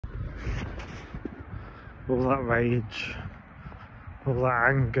all that rage, all that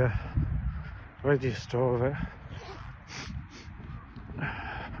anger. Where do you store it?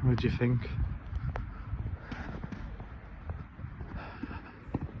 What do you think?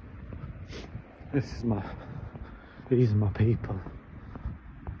 These are my people.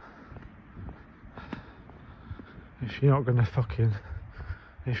 If you're not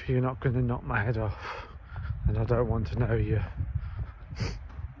gonna knock my head off, then I don't want to know you.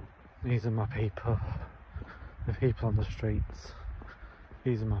 These are my people. The people on the streets.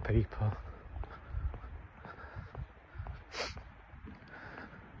 These are my people.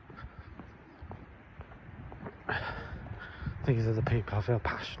 These are the people I feel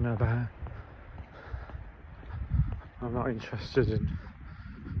passionate about. I'm not interested in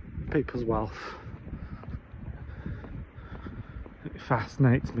people's wealth. It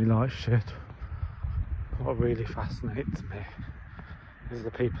fascinates me like shit. What really fascinates me is the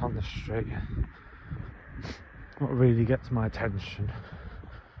people on the street. What really gets my attention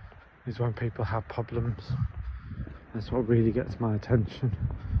is when people have problems. That's what really gets my attention.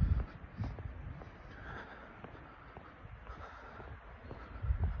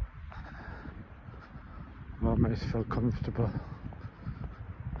 What makes me feel comfortable.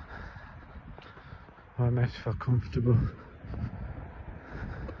 What makes me feel comfortable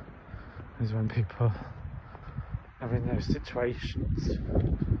is when people are in those situations.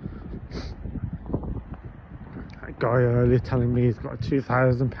 That guy earlier telling me he's got a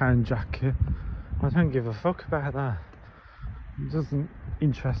 £2,000 jacket. I don't give a fuck about that. It doesn't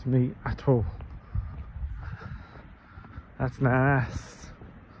interest me at all. That's nice.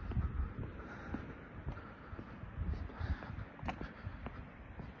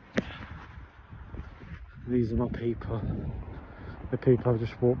 These are my people. The people I've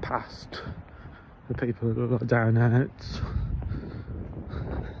just walked past. The people that look like down outs.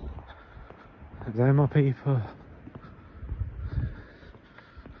 They're my people.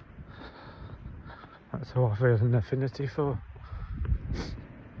 That's who I feel an affinity for.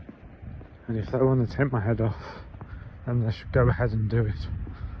 And if they want to take my head off, then they should go ahead and do it.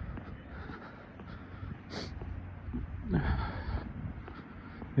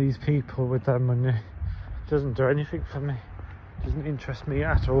 These people with their money doesn't do anything for me. Doesn't interest me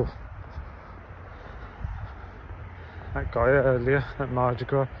at all. That guy earlier at Mardi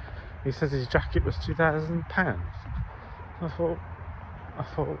Gras, he says his jacket was £2,000. I thought,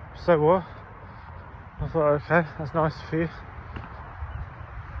 so what? I thought, okay, that's nice for you.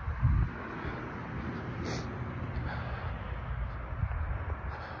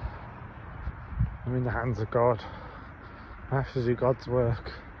 I'm in the hands of God. I have to do God's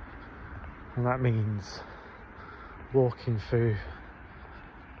work. And that means walking through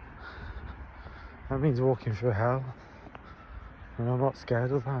hell. And I'm not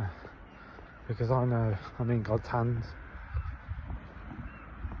scared of that. Because I know I'm in God's hands.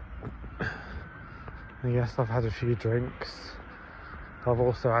 And yes, I've had a few drinks. But I've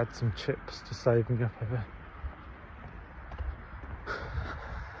also had some chips to save me up a bit.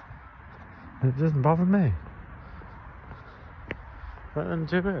 And it doesn't bother me. Let them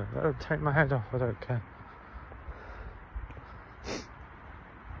do it. Let them take my head off. I don't care.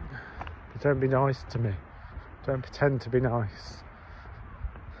 But don't be nice to me. Don't pretend to be nice.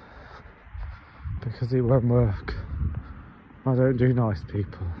 Because it won't work. I don't do nice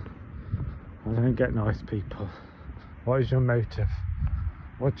people. I don't get nice people. What is your motive?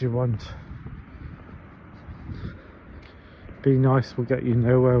 What do you want? Being nice will get you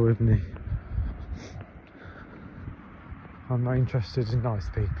nowhere with me. I'm not interested in nice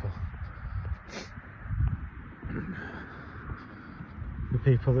people. The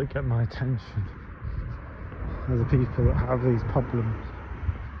people that get my attention are the people that have these problems.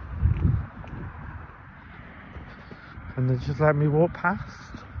 And they just let me walk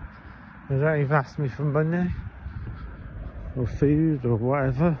past. They don't even ask me for money or food or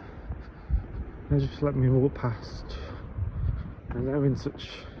whatever. They just let me walk past. And they're in such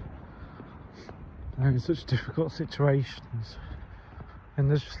difficult situations,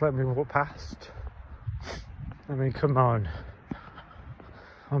 and they just let me walk past. I mean, come on.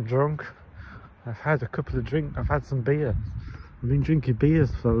 I'm drunk. I've had a couple of drinks. I've had some beer. I've been drinking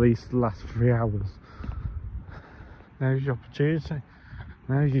beers for at least the last 3 hours. Now's your opportunity.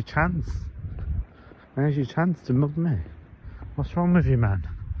 Now's your chance. Now's your chance to mug me. What's wrong with you, man?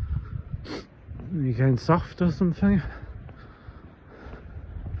 Are you getting soft or something?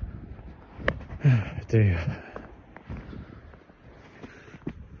 Dear.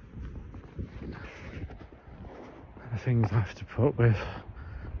 The things I have to put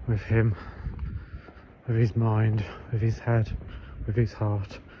with him, with his mind, with his head, with his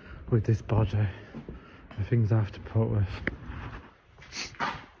heart, with his body, the things I have to put with.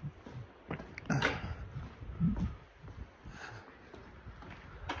 I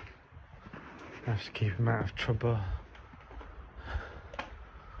have to keep him out of trouble,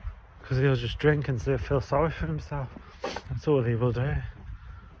 because he'll just drink and feel sorry for himself. That's all he will do.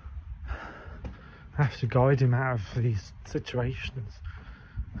 I have to guide him out of these situations,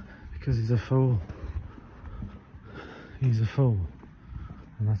 because he's a fool. He's a fool,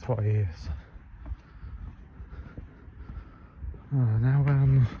 and that's what he is. Oh, now I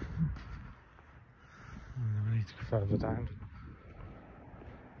need to go further down.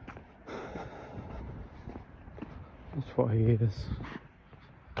 That's what he is.